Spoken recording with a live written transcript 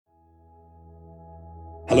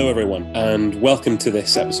Hello, everyone, and welcome to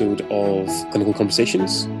this episode of Clinical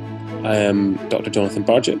Conversations. I am Dr. Jonathan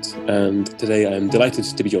Bargett, and today I am delighted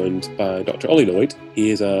to be joined by Dr. Ollie Lloyd. He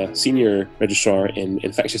is a Senior Registrar in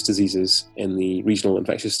Infectious Diseases in the Regional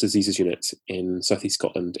Infectious Diseases Unit in South East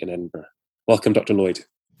Scotland in Edinburgh. Welcome, Dr. Lloyd.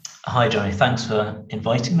 Hi, Johnny. Thanks for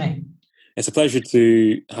inviting me. It's a pleasure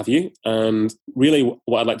to have you, and really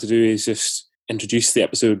what I'd like to do is just introduce the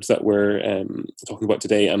episode that we're talking about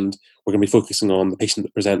today, and we're going to be focusing on the patient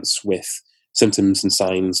that presents with symptoms and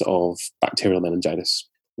signs of bacterial meningitis.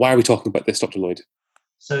 Why are we talking about this, Dr. Lloyd?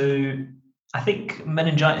 So I think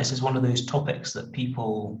meningitis is one of those topics that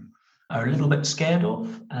people are a little bit scared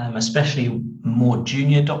of, especially more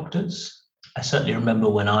junior doctors. I certainly remember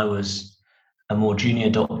when I was a more junior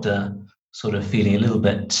doctor, sort of feeling a little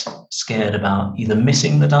bit scared about either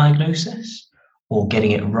missing the diagnosis or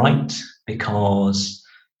getting it right, because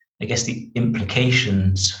I guess the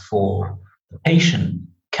implications for the patient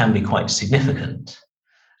can be quite significant.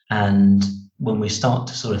 And when we start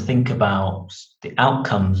to sort of think about the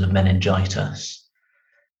outcomes of meningitis,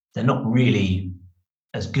 they're not really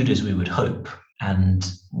as good as we would hope. And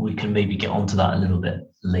we can maybe get onto that a little bit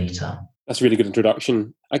later. That's a really good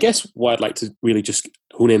introduction. I guess what I'd like to really just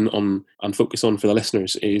hone in on and focus on for the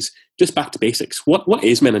listeners is just back to basics. What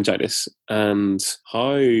is meningitis, and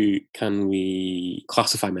how can we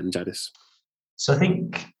classify meningitis? So I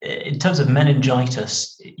think in terms of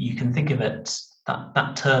meningitis, you can think of it,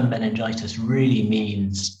 that term meningitis really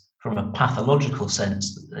means, from a pathological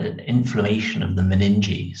sense, inflammation of the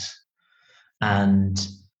meninges. And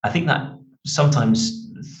I think that sometimes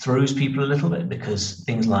throws people a little bit, because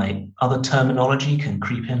things like other terminology can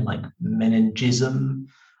creep in, like meningism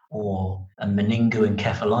or a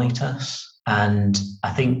meningoencephalitis. And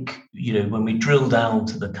I think, when we drill down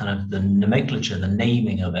to the kind of the nomenclature, the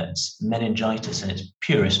naming of it, meningitis in its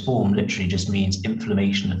purest form literally just means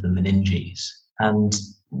inflammation of the meninges. And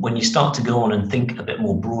when you start to go on and think a bit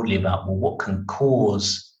more broadly about, well, what can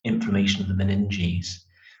cause inflammation of the meninges,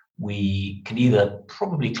 we can either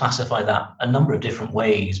probably classify that a number of different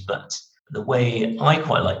ways, but the way I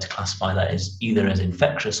quite like to classify that is either as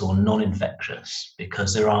infectious or non-infectious,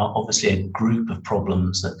 because there are obviously a group of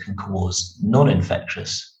problems that can cause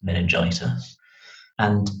non-infectious meningitis.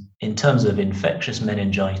 And in terms of infectious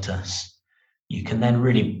meningitis, you can then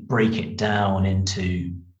really break it down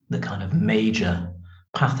into the kind of major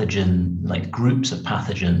pathogen, like groups of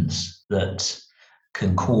pathogens that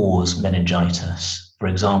can cause meningitis. For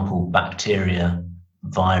example, bacteria,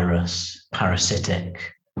 virus,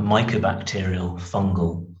 parasitic, mycobacterial,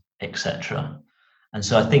 fungal, etc. And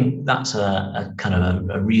so I think that's a kind of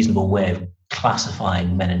a reasonable way of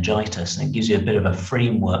classifying meningitis, and it gives you a bit of a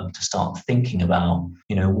framework to start thinking about,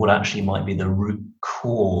 what actually might be the root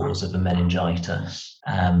cause of a meningitis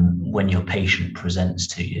when your patient presents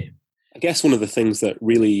to you. I guess one of the things that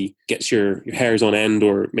really gets your hairs on end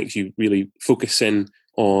or makes you really focus in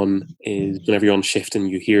on is whenever you're on shift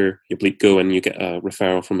and you hear your bleep go and you get a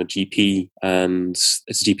referral from a GP, and it's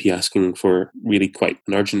a GP asking for really quite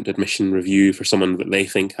an urgent admission review for someone that they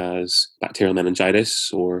think has bacterial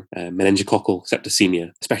meningitis or meningococcal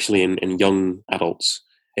septicemia, especially in young adults.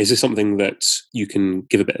 Is this something that you can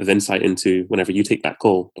give a bit of insight into whenever you take that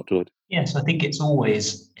call, Dr. Lloyd? Yes, I think it's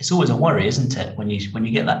always a worry, isn't it? When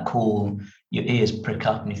you get that call, your ears prick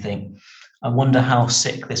up and you think, I wonder how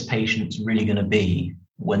sick this patient's really going to be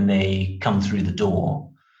when they come through the door,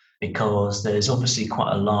 because there's obviously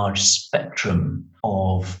quite a large spectrum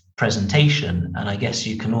of presentation. And I guess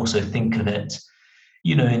you can also think of it,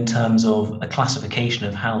 in terms of a classification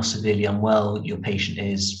of how severely unwell your patient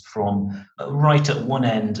is, from right at one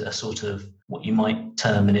end, a sort of what you might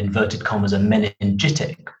term in inverted commas a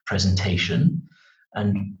meningitic presentation,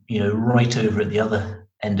 and right over at the other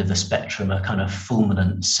end of the spectrum, a kind of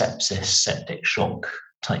fulminant sepsis, septic shock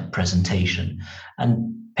type presentation.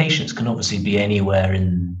 And patients can obviously be anywhere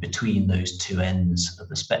in between those two ends of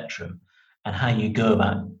the spectrum, and how you go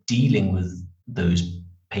about dealing with those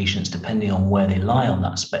patients, depending on where they lie on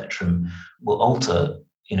that spectrum, will alter,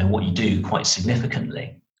 what you do quite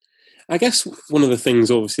significantly. I guess one of the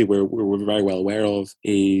things, obviously, we're very well aware of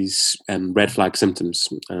is red flag symptoms,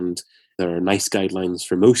 and there are NICE guidelines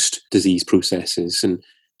for most disease processes, and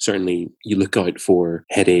certainly you look out for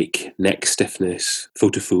headache, neck stiffness,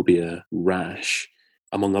 photophobia, rash,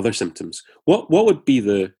 among other symptoms. What would be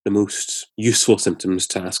the most useful symptoms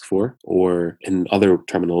to ask for, or in other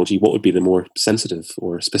terminology, what would be the more sensitive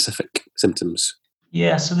or specific symptoms?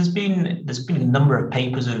 Yeah, so there's been a number of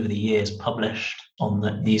papers over the years published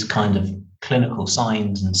on these kind of clinical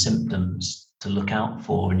signs and symptoms to look out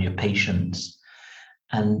for in your patients.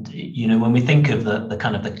 And, when we think of the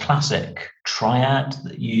kind of the classic triad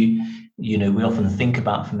that we often think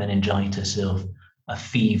about for meningitis of a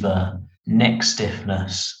fever, neck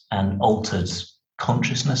stiffness, and altered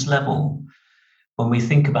consciousness level. When we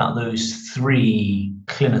think about those three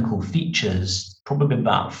clinical features, probably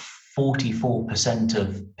about 44%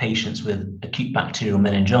 of patients with acute bacterial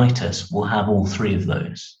meningitis will have all three of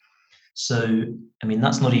those. So,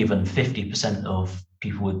 that's not even 50% of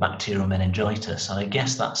people with bacterial meningitis. And I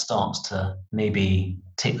guess that starts to maybe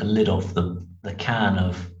take the lid off the can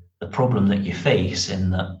of the problem that you face,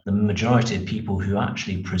 in that the majority of people who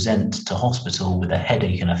actually present to hospital with a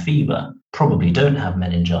headache and a fever probably don't have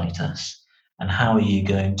meningitis. And how are you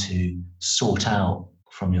going to sort out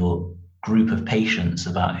from your group of patients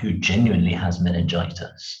about who genuinely has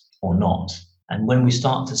meningitis or not? And when we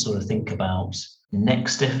start to sort of think about neck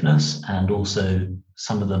stiffness and also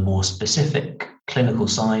some of the more specific clinical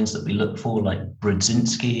signs that we look for, like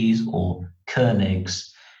Brudzinski's or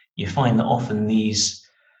Koenig's, you find that often these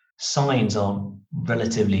signs are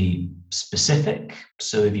relatively specific.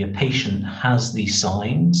 So if your patient has these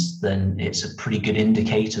signs, then it's a pretty good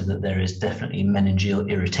indicator that there is definitely meningeal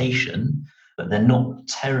irritation, but they're not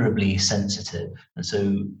terribly sensitive. And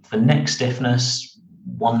so for neck stiffness,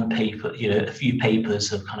 one paper, a few papers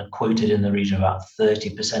have kind of quoted in the region of about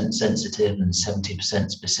 30% sensitive and 70%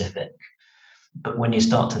 specific. But when you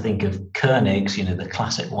start to think of Koenig's, the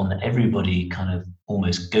classic one that everybody kind of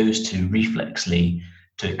almost goes to reflexly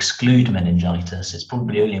to exclude meningitis, it's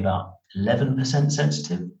probably only about 11%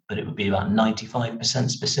 sensitive, but it would be about 95%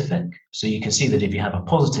 specific. So you can see that if you have a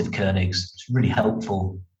positive Koenig's, it's really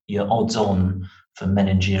helpful. Your odds on for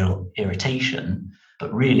meningeal irritation.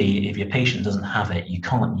 But really, if your patient doesn't have it, you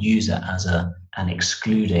can't use it as an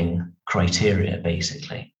excluding criteria,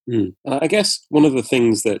 basically. I guess one of the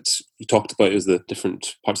things that you talked about is the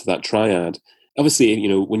different parts of that triad. Obviously,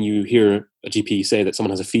 when you hear a GP say that someone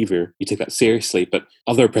has a fever, you take that seriously, but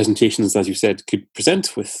other presentations, as you said, could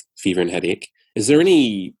present with fever and headache. Is there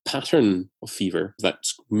any pattern of fever that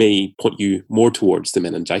may point you more towards the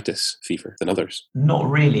meningitis fever than others? Not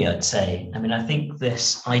really, I'd say. I think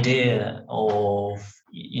this idea of,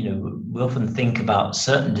 we often think about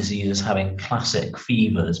certain diseases having classic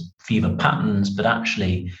fever patterns, but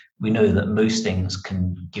actually we know that most things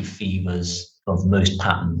can give fevers of most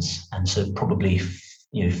patterns. And so probably,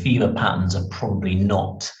 fever patterns are probably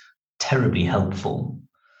not terribly helpful.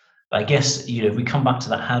 But I guess, if we come back to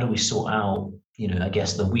that, how do we sort out, I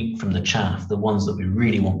guess the wheat from the chaff, the ones that we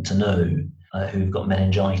really want to know who've got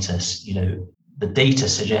meningitis, the data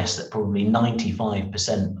suggests that probably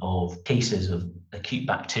 95% of cases of acute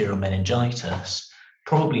bacterial meningitis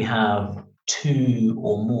probably have two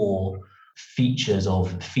or more features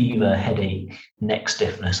of fever, headache, neck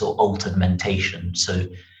stiffness, or altered mentation. So,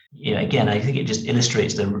 again, I think it just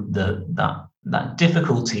illustrates that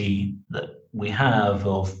difficulty that we have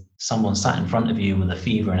of someone sat in front of you with a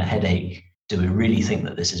fever and a headache. Do we really think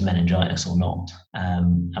that this is meningitis or not?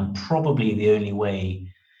 And probably the only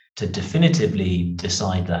way to definitively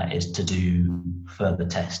decide that is to do further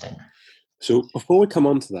testing. So before we come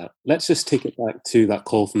on to that, let's just take it back to that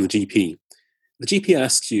call from the GP. The GP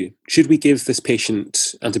asks you, should we give this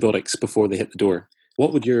patient antibiotics before they hit the door?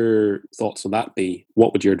 What would your thoughts on that be?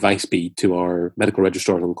 What would your advice be to our medical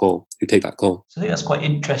registrars on call who take that call? So I think that's quite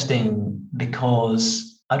interesting,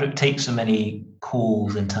 because I don't take so many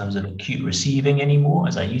calls in terms of acute receiving anymore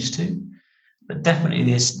as I used to. But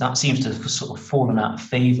definitely that seems to have sort of fallen out of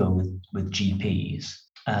favour with GPs,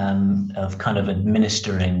 of kind of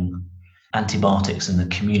administering antibiotics in the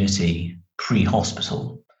community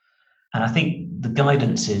pre-hospital. And I think the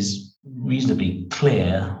guidance is reasonably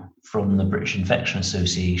clear from the British Infection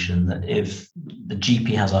Association that if the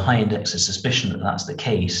GP has a high index of suspicion that that's the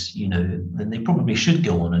case, then they probably should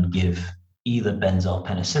go on and give either benzyl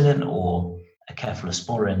penicillin or a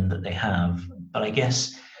cephalosporin that they have. But I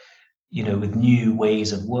guess, with new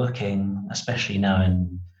ways of working, especially now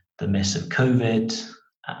in the midst of COVID,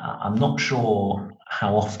 I'm not sure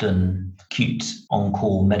how often acute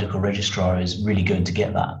on-call medical registrar is really going to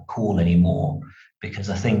get that call anymore, because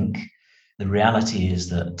I think the reality is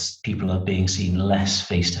that people are being seen less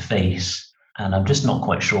face-to-face, and I'm just not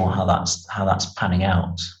quite sure how that's panning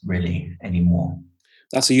out really anymore.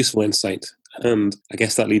 That's a useful insight, and I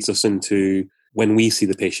guess that leads us into when we see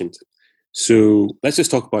the patient. So let's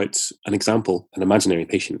just talk about an example, an imaginary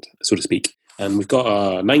patient, so to speak. And we've got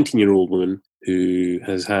a 19-year-old woman who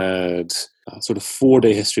has had a sort of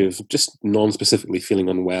 4-day history of just non-specifically feeling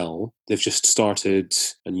unwell. They've just started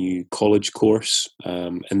a new college course,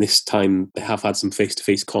 and this time they have had some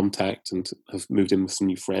face-to-face contact and have moved in with some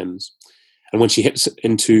new friends. And when she hits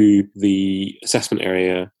into the assessment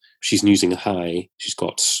area, she's using a high. She's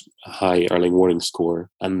got a high early warning score.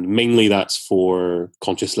 And mainly that's for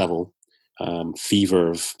conscious level. Fever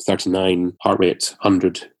of 39, heart rate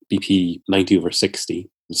 100, BP 90/60,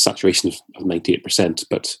 saturation of 98%,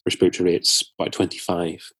 but respiratory rates about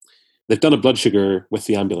 25. They've done a blood sugar with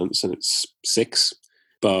the ambulance and it's 6,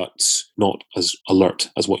 but not as alert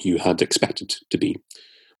as what you had expected to be.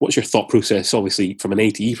 What's your thought process? Obviously, from an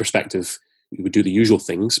ATE perspective, you would do the usual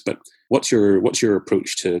things, but what's your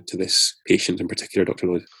approach to this patient in particular, Dr.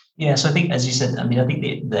 Lloyd? Yeah, so I think, as you said, I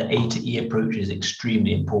think the A to E approach is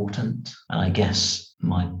extremely important. And I guess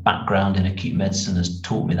my background in acute medicine has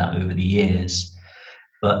taught me that over the years.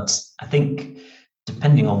 But I think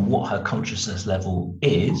depending on what her consciousness level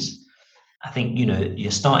is, I think,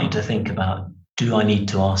 you're starting to think about, do I need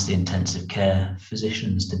to ask the intensive care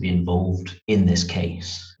physicians to be involved in this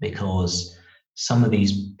case? Because some of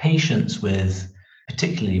these patients with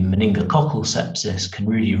particularly meningococcal sepsis can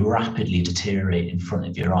really rapidly deteriorate in front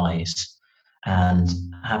of your eyes. And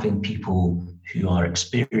having people who are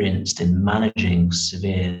experienced in managing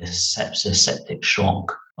severe sepsis, septic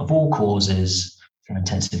shock of all causes from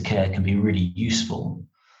intensive care can be really useful.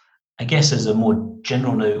 I guess as a more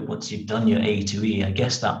general note, once you've done your A to E, I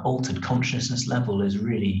guess that altered consciousness level is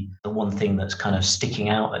really the one thing that's kind of sticking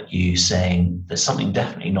out at you, saying there's something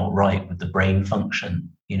definitely not right with the brain function,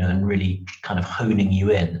 and really kind of honing you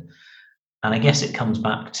in. And I guess it comes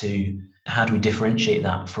back to, how do we differentiate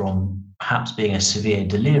that from perhaps being a severe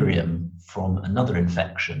delirium from another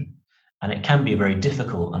infection? And it can be very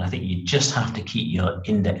difficult. And I think you just have to keep your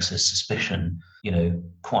index of suspicion,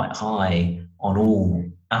 quite high on all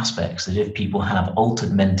aspects, that if people have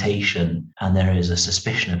altered mentation and there is a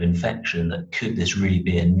suspicion of infection, that could this really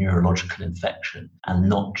be a neurological infection, and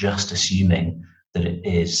not just assuming that it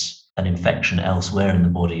is an infection elsewhere in the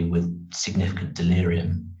body with significant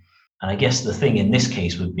delirium. And I guess the thing in this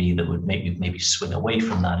case would be that would make you maybe swing away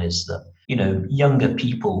from that is that, younger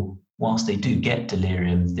people, whilst they do get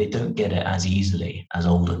delirium, they don't get it as easily as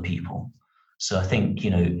older people. So I think,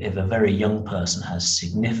 if a very young person has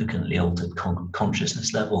significantly altered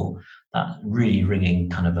consciousness level, that's really ringing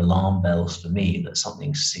kind of alarm bells for me that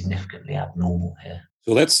something's significantly abnormal here.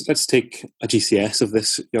 So let's take a GCS of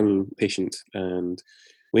this young patient. And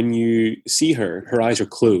when you see her eyes are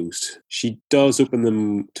closed. She does open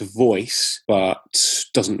them to voice, but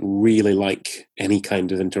doesn't really like any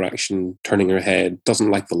kind of interaction, turning her head, doesn't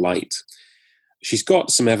like the light. She's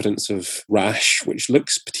got some evidence of rash, which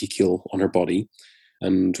looks petechial on her body.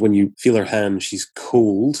 And when you feel her hand, she's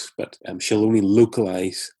cold, but she'll only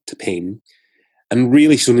localize to pain. And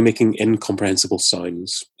really, she's only making incomprehensible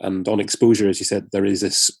sounds. And on exposure, as you said, there is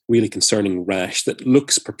this really concerning rash that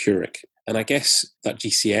looks purpuric. And I guess that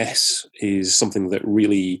GCS is something that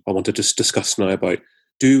really I want to just discuss now about.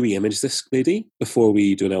 Do we image this lady before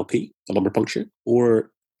we do an LP, a lumbar puncture?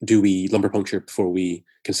 Or do we lumbar puncture before we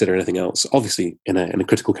consider anything else? Obviously, in a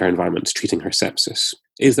critical care environment, treating her sepsis.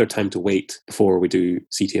 Is there time to wait before we do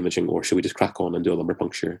CT imaging, or should we just crack on and do a lumbar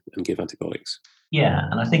puncture and give antibiotics? Yeah,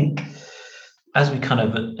 and I think, as we kind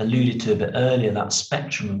of alluded to a bit earlier, that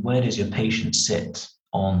spectrum, where does your patient sit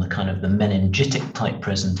on the kind of the meningitic type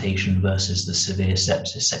presentation versus the severe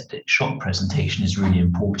sepsis, septic shock presentation is really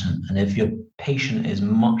important. And if your patient is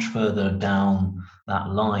much further down that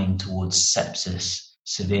line towards sepsis,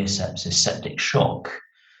 severe sepsis, septic shock,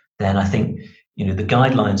 then I think, the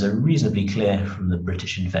guidelines are reasonably clear from the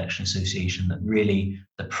British Infection Association that really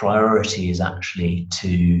the priority is actually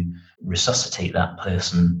to resuscitate that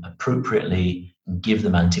person appropriately and give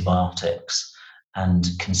them antibiotics, and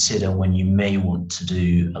consider when you may want to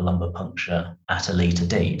do a lumbar puncture at a later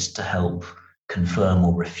date to help confirm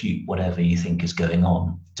or refute whatever you think is going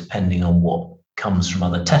on, depending on what comes from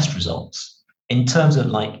other test results. In terms of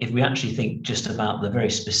if we actually think just about the very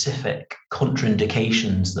specific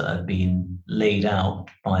contraindications that have been laid out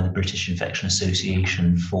by the British Infection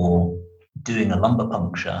Association for doing a lumbar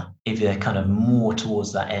puncture, if they're kind of more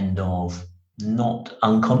towards that end of not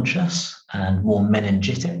unconscious and more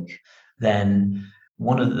meningitic, then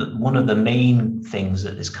one of the main things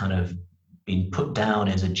that is kind of been put down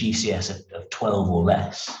is a GCS of 12 or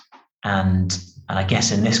less. And I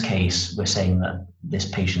guess in this case, we're saying that this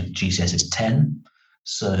patient's GCS is 10,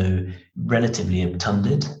 so relatively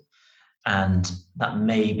obtunded. And that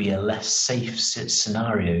may be a less safe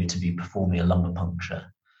scenario to be performing a lumbar puncture.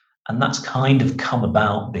 And that's kind of come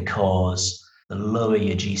about because the lower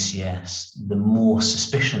your GCS, the more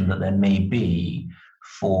suspicion that there may be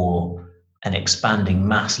for an expanding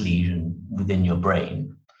mass lesion within your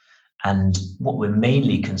brain. And what we're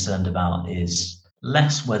mainly concerned about is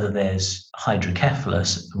less whether there's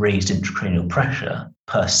hydrocephalus, raised intracranial pressure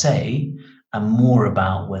per se, and more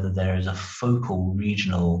about whether there is a focal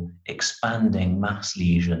regional expanding mass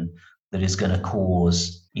lesion that is going to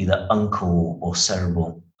cause either uncal or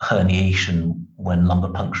cerebral herniation when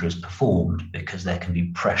lumbar puncture is performed, because there can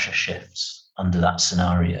be pressure shifts under that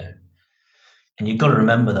scenario. And you've got to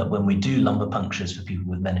remember that when we do lumbar punctures for people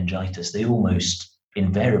with meningitis, they almost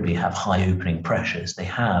invariably have high opening pressures. They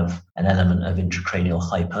have an element of intracranial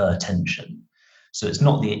hypertension. So it's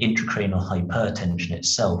not the intracranial hypertension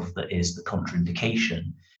itself that is the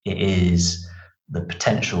contraindication. It is the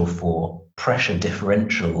potential for pressure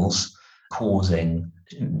differentials causing,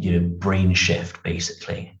 brain shift,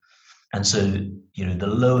 basically. And so, the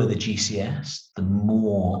lower the GCS, the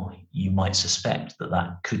more you might suspect that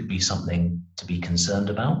that could be something to be concerned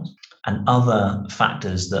about. And other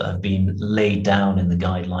factors that have been laid down in the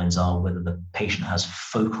guidelines are whether the patient has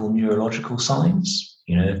focal neurological signs,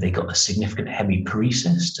 if they got a significant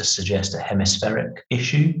hemiparesis to suggest a hemispheric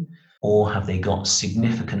issue, or have they got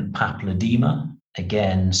significant papilledema,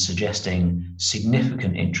 again suggesting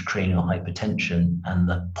significant intracranial hypertension and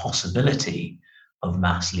the possibility of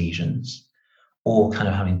mass lesions, or kind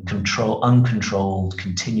of having uncontrolled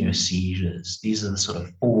continuous seizures. These are the sort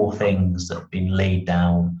of 4 things that have been laid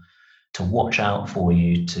down to watch out for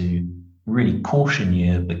you, to really caution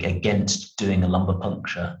you against doing a lumbar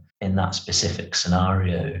puncture in that specific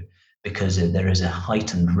scenario, because there is a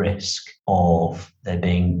heightened risk of there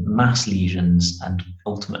being mass lesions and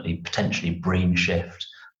ultimately potentially brain shift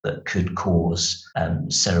that could cause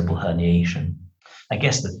cerebral herniation. I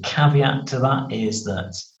guess the caveat to that is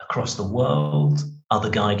that across the world, other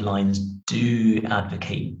guidelines do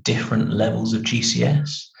advocate different levels of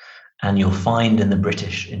GCS. And you'll find in the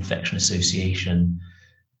British Infection Association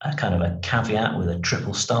a kind of a caveat with a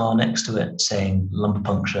triple star next to it saying lumbar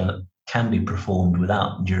puncture can be performed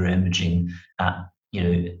without neuroimaging at,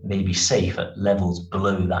 maybe safe at levels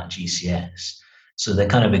below that GCS. So they're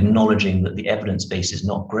kind of acknowledging that the evidence base is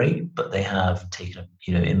not great, but they have taken,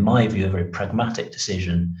 in my view, a very pragmatic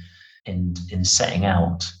decision in setting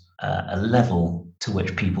out a level to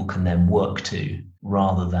which people can then work to,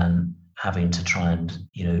 rather than having to try and,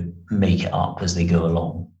 make it up as they go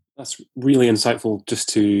along. That's really insightful, just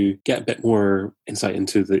to get a bit more insight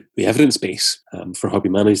into the evidence base for how we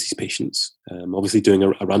manage these patients. Obviously, doing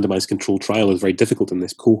a randomized controlled trial is very difficult in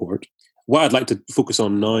this cohort. What I'd like to focus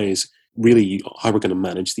on now is really how we're going to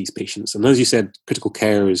manage these patients. And as you said, critical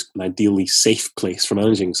care is an ideally safe place for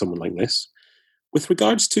managing someone like this. With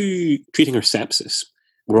regards to treating her sepsis,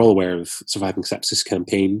 we're all aware of Surviving Sepsis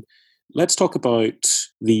campaign. Let's talk about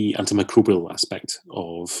the antimicrobial aspect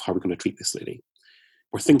of how we're going to treat this lady.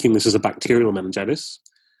 We're thinking this is a bacterial meningitis,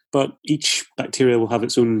 but each bacteria will have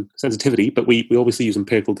its own sensitivity, but we obviously use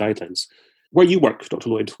empirical guidelines. Where you work, Dr.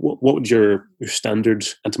 Lloyd, what would your standard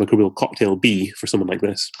antimicrobial cocktail be for someone like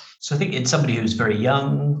this? So I think in somebody who's very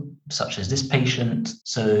young, such as this patient,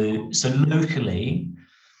 so locally,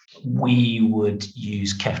 we would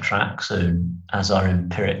use ceftriaxone as our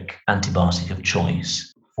empiric antibiotic of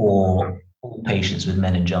choice for all patients with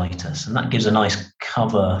meningitis. And that gives a nice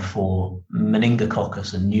cover for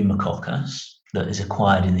meningococcus and pneumococcus that is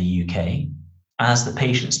acquired in the UK. As the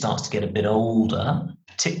patient starts to get a bit older,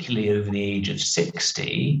 particularly over the age of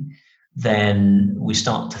 60, then we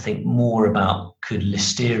start to think more about, could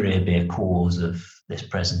listeria be a cause of this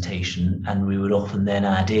presentation? And we would often then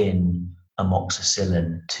add in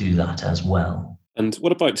amoxicillin to that as well. And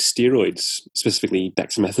what about steroids, specifically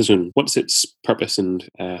dexamethasone? What's its purpose, and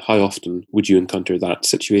how often would you encounter that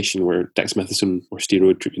situation where dexamethasone or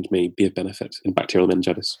steroid treatment may be of benefit in bacterial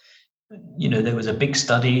meningitis? There was a big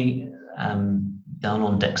study done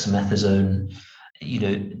on dexamethasone.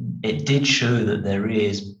 It did show that there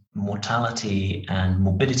is mortality and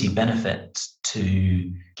morbidity benefits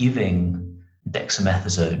to giving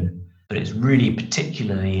dexamethasone, but it's really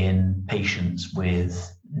particularly in patients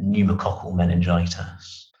with pneumococcal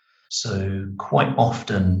meningitis. So quite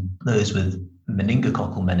often those with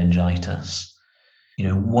meningococcal meningitis,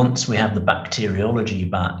 once we have the bacteriology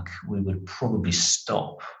back, we would probably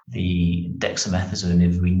stop the dexamethasone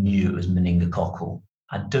if we knew it was meningococcal.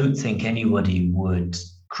 I don't think anybody would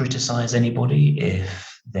criticize anybody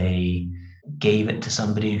if they gave it to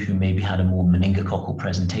somebody who maybe had a more meningococcal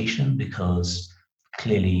presentation, because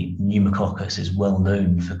clearly pneumococcus is well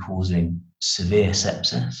known for causing severe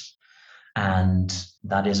sepsis, and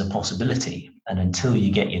that is a possibility. And until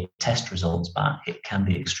you get your test results back, it can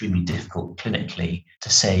be extremely difficult clinically to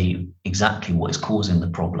say exactly what is causing the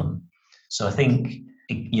problem. So I think,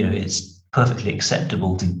 it's perfectly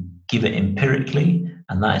acceptable to give it empirically,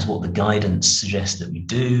 and that is what the guidance suggests that we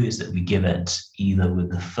do, is that we give it either with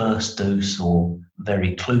the first dose or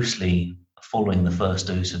very closely following the first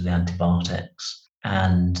dose of the antibiotics.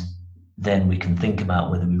 And then we can think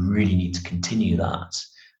about whether we really need to continue that,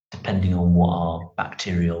 depending on what our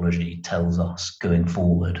bacteriology tells us going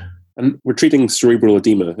forward. And we're treating cerebral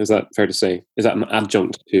edema, is that fair to say? Is that an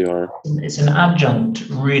adjunct to our... It's an adjunct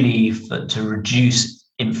really to reduce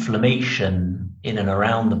inflammation in and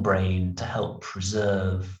around the brain to help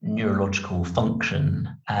preserve neurological function.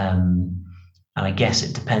 And I guess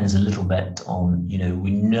it depends a little bit on,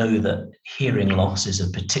 we know that hearing loss is a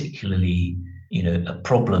particularly, a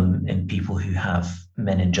problem in people who have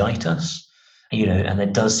meningitis. And there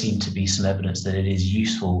does seem to be some evidence that it is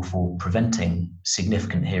useful for preventing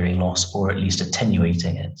significant hearing loss, or at least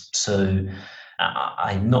attenuating it. So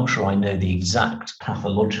I'm not sure I know the exact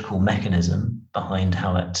pathological mechanism behind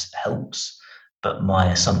how it helps, but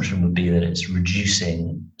my assumption would be that it's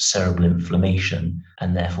reducing cerebral inflammation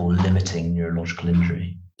and therefore limiting neurological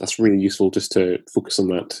injury. That's really useful just to focus on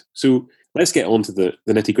that. So let's get on to the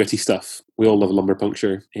nitty-gritty stuff. We all love lumbar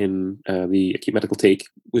puncture in the acute medical take.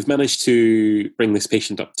 We've managed to bring this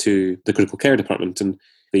patient up to the critical care department, and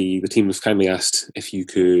the team was kindly asked if you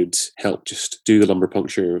could help just do the lumbar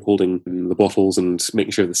puncture, holding the bottles and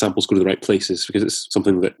making sure the samples go to the right places, because it's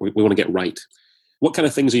something that we want to get right. What kind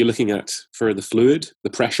of things are you looking at for the fluid,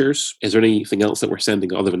 the pressures? Is there anything else that we're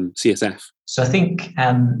sending other than CSF? So I think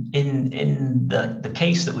in the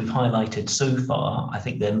case that we've highlighted so far, I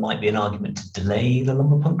think there might be an argument to delay the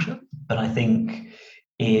lumbar puncture. But I think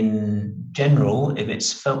in general, if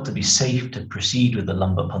it's felt to be safe to proceed with the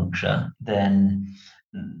lumbar puncture, then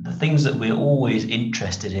the things that we're always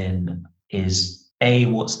interested in is A,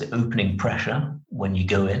 what's the opening pressure when you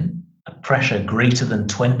go in? A pressure greater than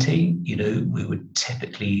 20, we would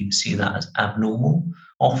typically see that as abnormal.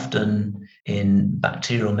 Often in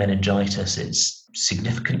bacterial meningitis, it's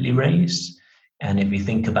significantly raised. And if you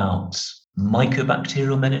think about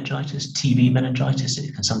mycobacterial meningitis, TB meningitis,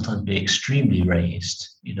 it can sometimes be extremely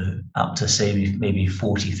raised, up to say maybe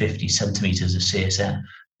 40, 50 centimeters of CSF.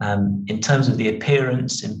 In terms of the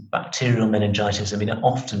appearance in bacterial meningitis, it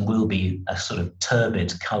often will be a sort of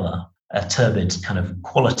turbid color, a turbid kind of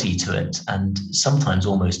quality to it, and sometimes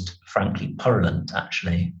almost frankly purulent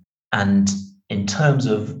actually. And in terms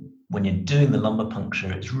of when you're doing the lumbar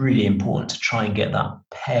puncture, it's really important to try and get that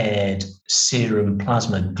paired serum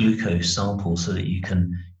plasma glucose sample so that you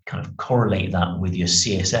can kind of correlate that with your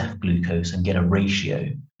CSF glucose and get a ratio.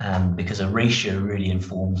 Because a ratio really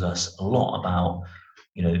informs us a lot about,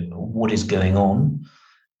 what is going on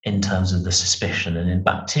in terms of the suspicion. And in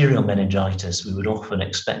bacterial meningitis, we would often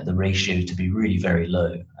expect the ratio to be really very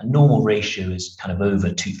low. A normal ratio is kind of over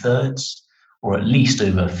 2/3 or at least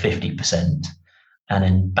over 50%. And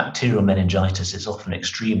in bacterial meningitis, it's often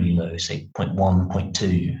extremely low, say 0.1,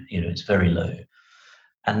 0.2, it's very low.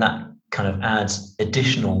 And that kind of adds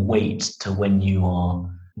additional weight to when you are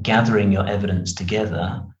gathering your evidence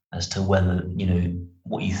together as to whether,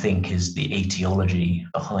 what you think is the etiology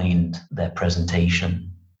behind their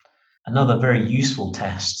presentation. Another very useful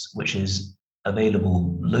test, which is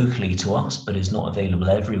available locally to us but is not available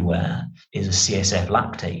everywhere, is a CSF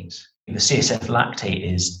lactate. If the CSF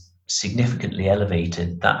lactate is significantly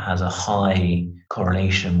elevated, that has a high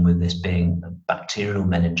correlation with this being a bacterial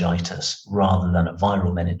meningitis rather than a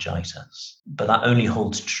viral meningitis. But that only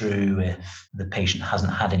holds true if the patient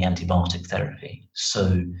hasn't had any antibiotic therapy.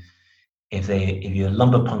 So if you're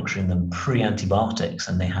lumbar puncturing them pre-antibiotics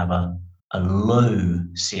and they have a low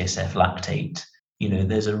CSF lactate,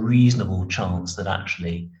 there's a reasonable chance that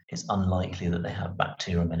actually it's unlikely that they have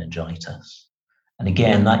bacterial meningitis. And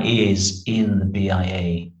again, that is in the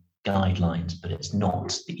BIA guidelines, but it's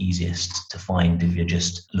not the easiest to find if you're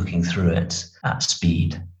just looking through it at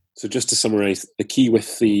speed. So just to summarize, the key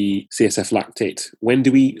with the CSF lactate, when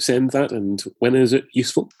do we send that and when is it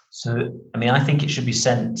useful? So, I think it should be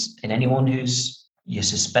sent in anyone who's you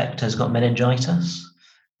suspect has got meningitis.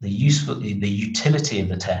 The utility of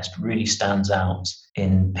the test really stands out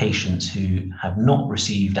in patients who have not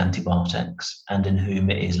received antibiotics and in whom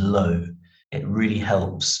it is low. It really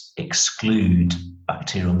helps exclude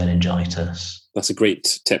bacterial meningitis. That's a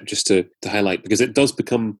great tip just to highlight, because it does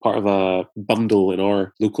become part of a bundle in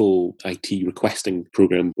our local IT requesting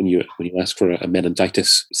program. When you ask for a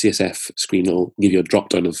meningitis CSF screen, it'll give you a drop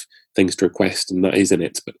down of things to request, and that is in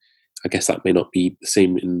it. But I guess that may not be the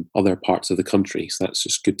same in other parts of the country, so that's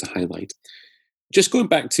just good to highlight. Just going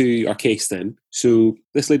back to our case then, so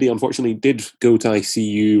this lady unfortunately did go to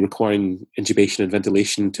ICU requiring intubation and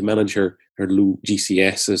ventilation to manage her low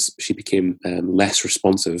GCS as she became less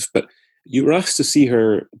responsive. But You were asked to see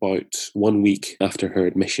her about 1 week after her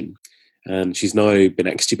admission, and she's now been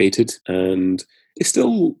extubated and is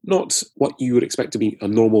still not what you would expect to be a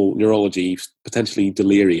normal neurology, potentially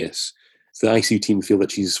delirious. So the ICU team feel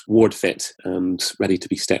that she's ward fit and ready to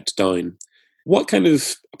be stepped down. What kind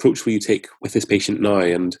of approach will you take with this patient now,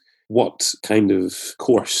 and what kind of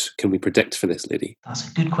course can we predict for this lady? That's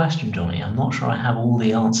a good question, Johnny. I'm not sure I have all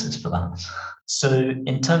the answers for that. So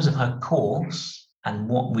in terms of her course and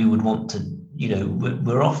what we would want to,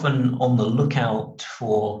 we're often on the lookout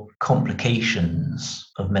for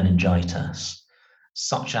complications of meningitis,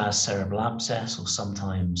 such as cerebral abscess or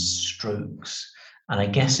sometimes strokes. And I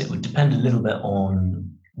guess it would depend a little bit on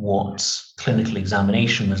what clinical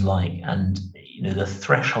examination was like and, the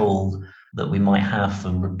threshold that we might have for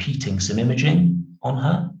repeating some imaging on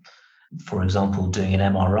her. For example, doing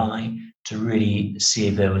an MRI to really see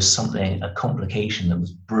if there was a complication that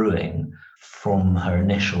was brewing from her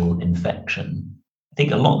initial infection. I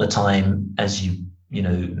think a lot of the time, as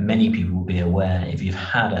many people will be aware, if you've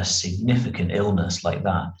had a significant illness like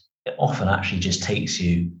that, it often actually just takes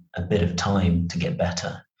you a bit of time to get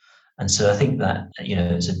better. And so I think that,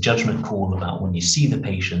 it's a judgment call about when you see the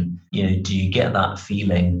patient, do you get that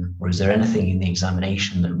feeling, or is there anything in the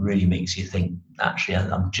examination that really makes you think, actually,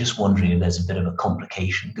 I'm just wondering if there's a bit of a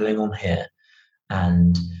complication going on here.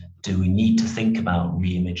 And do we need to think about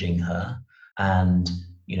re-imaging her? And,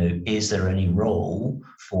 is there any role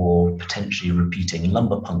for potentially repeating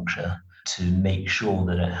lumbar puncture to make sure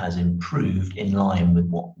that it has improved in line with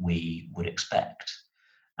what we would expect?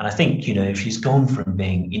 And I think, if she's gone from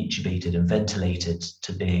being intubated and ventilated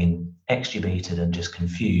to being extubated and just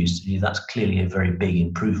confused, that's clearly a very big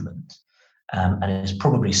improvement. And it's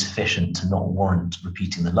probably sufficient to not warrant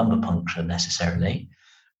repeating the lumbar puncture necessarily,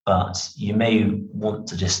 but you may want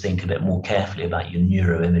to just think a bit more carefully about your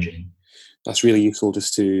neuroimaging. That's really useful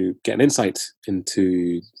just to get an insight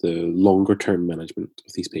into the longer term management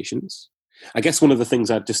of these patients. I guess one of the things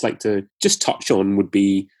I'd just like to just touch on would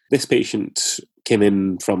be this patient came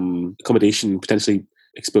in from accommodation, potentially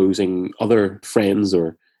exposing other friends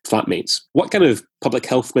or flatmates. What kind of public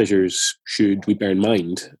health measures should we bear in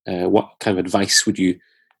mind? What kind of advice would you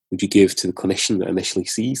give to the clinician that initially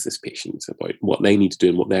sees this patient about what they need to do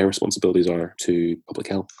and what their responsibilities are to public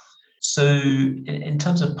health? So in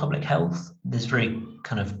terms of public health, there's very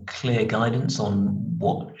kind of clear guidance on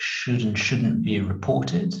what should and shouldn't be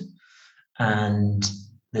reported. And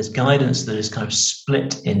there's guidance that is kind of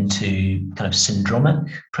split into kind of syndromic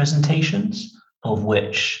presentations, of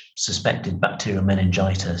which suspected bacterial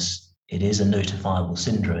meningitis, it is a notifiable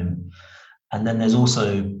syndrome. And then there's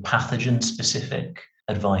also pathogen-specific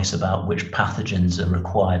advice about which pathogens are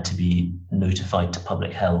required to be notified to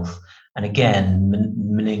public health. And again,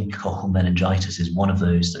 meningococcal meningitis is one of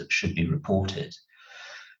those that should be reported.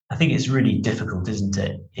 I think it's really difficult, isn't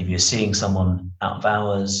it? If you're seeing someone out of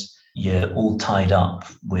hours, you're all tied up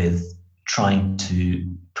with trying to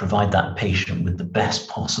provide that patient with the best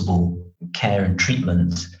possible care and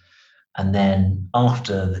treatment. And then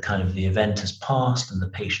after the event has passed and the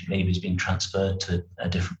patient maybe is being transferred to a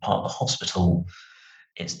different part of the hospital,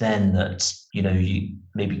 it's then that, you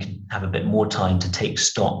maybe can have a bit more time to take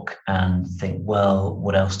stock and think, well,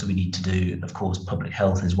 what else do we need to do? Of course, public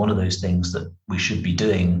health is one of those things that we should be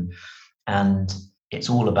doing. And it's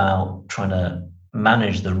all about trying to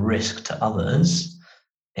manage the risk to others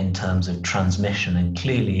in terms of transmission. And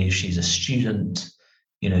clearly, if she's a student,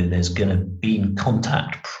 there's going to be in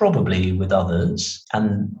contact probably with others.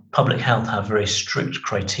 And public health have very strict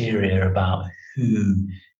criteria about who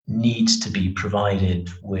needs to be provided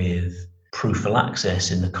with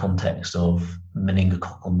prophylaxis in the context of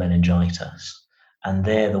meningococcal meningitis. And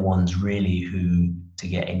they're the ones really who to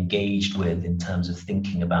get engaged with in terms of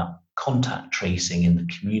thinking about contact tracing in the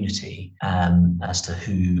community as to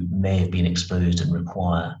who may have been exposed and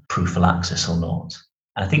require prophylaxis or not.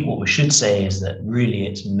 And I think what we should say is that really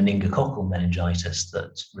it's meningococcal meningitis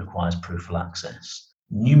that requires prophylaxis.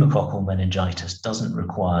 Pneumococcal meningitis doesn't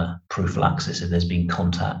require prophylaxis if there's been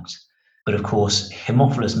contact. But of course,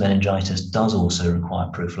 Haemophilus meningitis does also require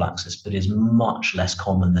prophylaxis, but is much less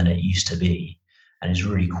common than it used to be and is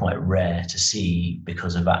really quite rare to see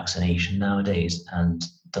because of vaccination nowadays and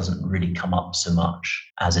doesn't really come up so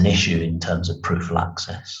much as an issue in terms of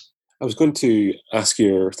prophylaxis. I was going to ask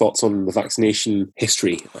your thoughts on the vaccination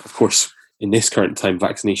history. Of course, in this current time,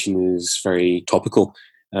 vaccination is very topical.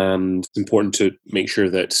 And it's important to make sure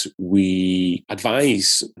that we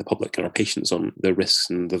advise the public and our patients on the risks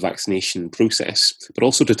and the vaccination process, but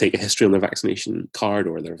also to take a history on their vaccination card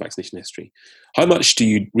or their vaccination history. How much do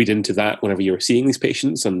you read into that whenever you're seeing these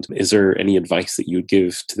patients? And is there any advice that you would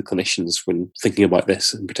give to the clinicians when thinking about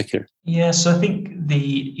this in particular? Yeah, so I think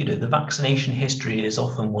the vaccination history is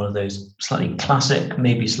often one of those slightly classic,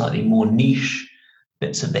 maybe slightly more niche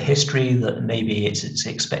bits of the history that maybe it's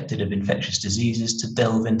expected of infectious diseases to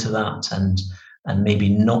delve into that, and maybe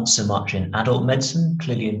not so much in adult medicine.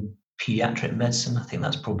 Clearly in pediatric medicine, I think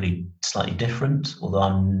that's probably slightly different, although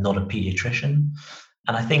I'm not a pediatrician.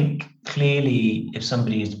 And I think clearly if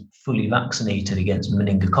somebody is fully vaccinated against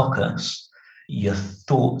meningococcus, your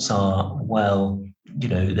thoughts are, well,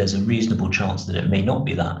 there's a reasonable chance that it may not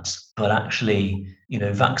be that. But actually,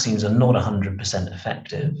 vaccines are not 100%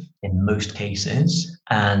 effective in most cases.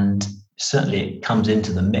 And certainly it comes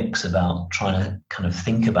into the mix about trying to kind of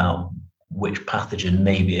think about which pathogen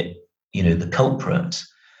may be, the culprit.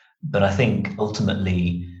 But I think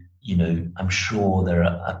ultimately, I'm sure there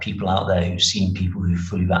are people out there who've seen people who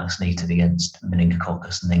fully vaccinated against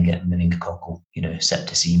meningococcus and then get meningococcal,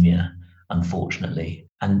 septicemia, unfortunately.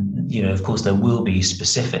 And, of course, there will be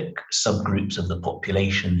specific subgroups of the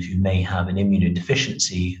population who may have an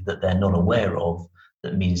immunodeficiency that they're not aware of,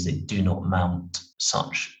 that means they do not mount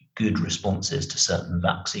such good responses to certain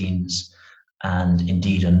vaccines, and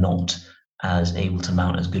indeed are not as able to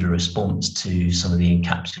mount as good a response to some of the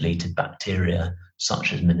encapsulated bacteria,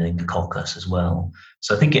 such as meningococcus as well.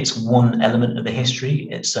 So I think it's one element of the history.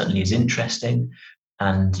 It certainly is interesting,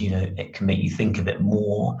 and it can make you think a bit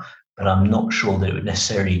more, but I'm not sure that it would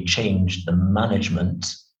necessarily change the management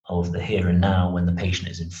of the here and now when the patient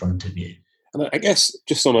is in front of you. And I guess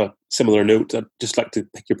just on a similar note, I'd just like to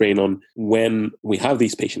pick your brain on when we have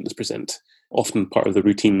these patients present. Often part of the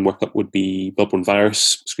routine workup would be bloodborne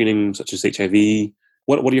virus screening, such as HIV.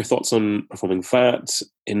 What are your thoughts on performing that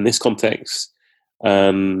in this context?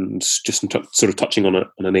 And just sort of touching on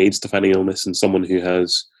an AIDS-defining illness in someone who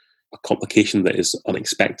has a complication that is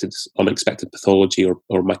unexpected pathology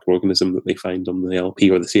or microorganism that they find on the LP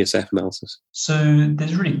or the CSF analysis. So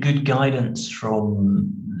there's really good guidance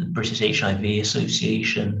from the British HIV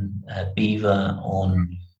Association, BIVA,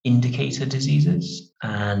 on indicator diseases,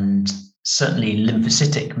 and certainly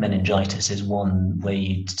lymphocytic meningitis is one where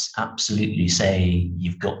you'd absolutely say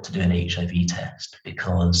you've got to do an HIV test,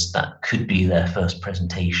 because that could be their first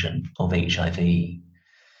presentation of HIV.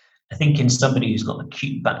 I think in somebody who's got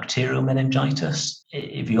acute bacterial meningitis,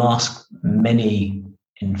 if you ask many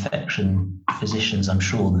infection physicians, I'm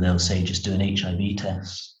sure that they'll say just do an HIV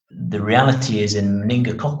test. The reality is in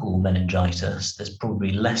meningococcal meningitis, there's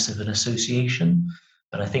probably less of an association.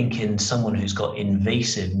 But I think in someone who's got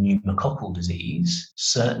invasive pneumococcal disease,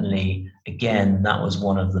 certainly, again, that was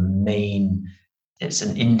one of the main, it's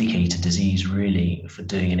an indicator disease really for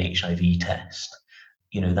doing an HIV test.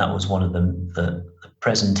 That was one of the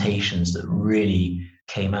presentations that really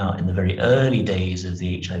came out in the very early days of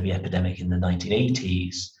the HIV epidemic in the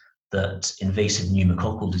 1980s, that invasive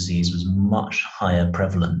pneumococcal disease was much higher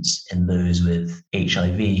prevalence in those with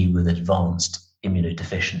HIV with advanced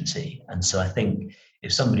immunodeficiency. And so I think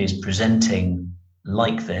if somebody is presenting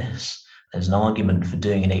like this, there's an argument for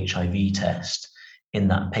doing an HIV test in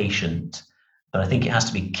that patient. But I think it has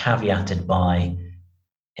to be caveated by,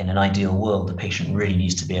 in an ideal world, the patient really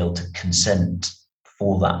needs to be able to consent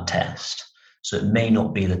for that test. So it may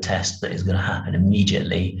not be the test that is going to happen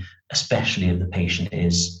immediately, especially if the patient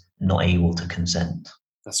is not able to consent.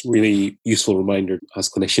 That's a really useful reminder as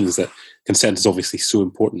clinicians that consent is obviously so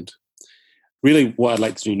important. Really, what I'd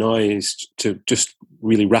like to do now is to just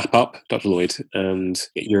really wrap up, Dr. Lloyd, and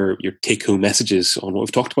get your take-home messages on what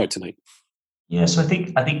we've talked about tonight. Yeah, so I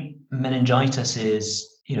think meningitis is,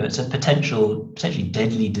 it's a potentially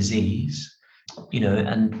deadly disease,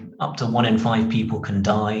 and up to 1 in 5 people can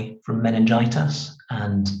die from meningitis.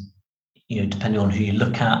 And, depending on who you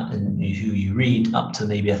look at and who you read, up to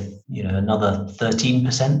maybe another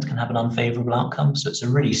 13% can have an unfavorable outcome. So it's a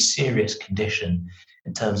really serious condition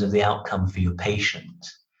in terms of the outcome for your patient.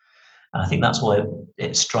 And I think that's why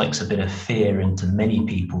it strikes a bit of fear into many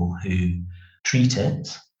people who treat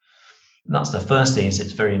it. And that's the first thing, is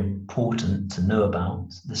it's very important to know about.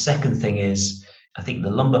 The second thing is, I think the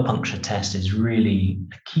lumbar puncture test is really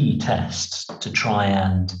a key test to try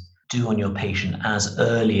and do on your patient as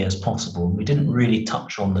early as possible. We didn't really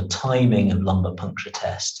touch on the timing of lumbar puncture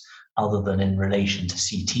test other than in relation to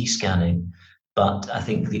CT scanning. But I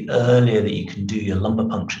think the earlier that you can do your lumbar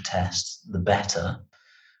puncture test, the better.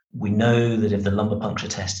 We know that if the lumbar puncture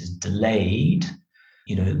test is delayed,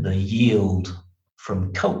 the yield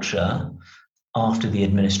from culture after the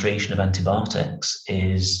administration of antibiotics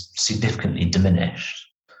is significantly diminished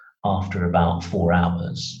after about 4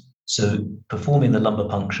 hours. So performing the lumbar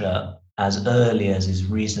puncture as early as is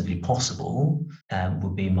reasonably possible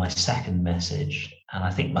would be my second message. And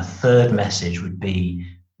I think my third message would be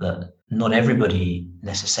that not everybody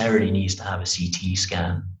necessarily needs to have a CT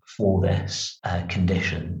scan for this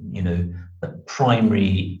condition. The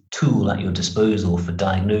primary tool at your disposal for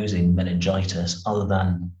diagnosing meningitis, other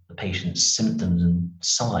than the patient's symptoms and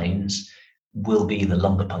signs, will be the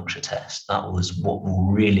lumbar puncture test. That was what will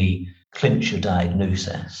really clinch your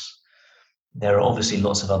diagnosis. There are obviously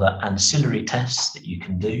lots of other ancillary tests that you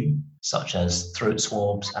can do, such as throat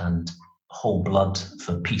swabs and whole blood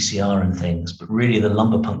for PCR and things, but really the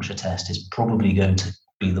lumbar puncture test is probably going to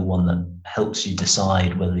be the one that helps you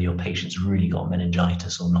decide whether your patient's really got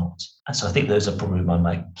meningitis or not. And so I think those are probably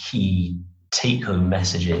my key take-home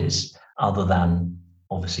messages, other than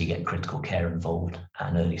obviously get critical care involved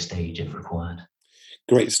at an early stage if required.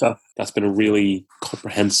 Great stuff. That's been a really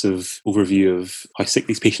comprehensive overview of how sick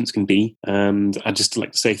these patients can be. And I'd just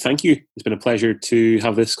like to say thank you. It's been a pleasure to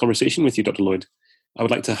have this conversation with you, Dr. Lloyd. I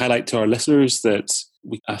would like to highlight to our listeners that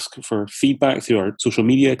we ask for feedback through our social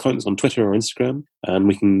media accounts on Twitter or Instagram, and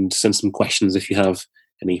we can send some questions if you have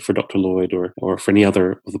any for Dr. Lloyd or for any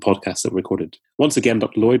other of the podcasts that we recorded. Once again,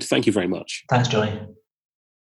 Dr. Lloyd, thank you very much. Thanks, Johnny.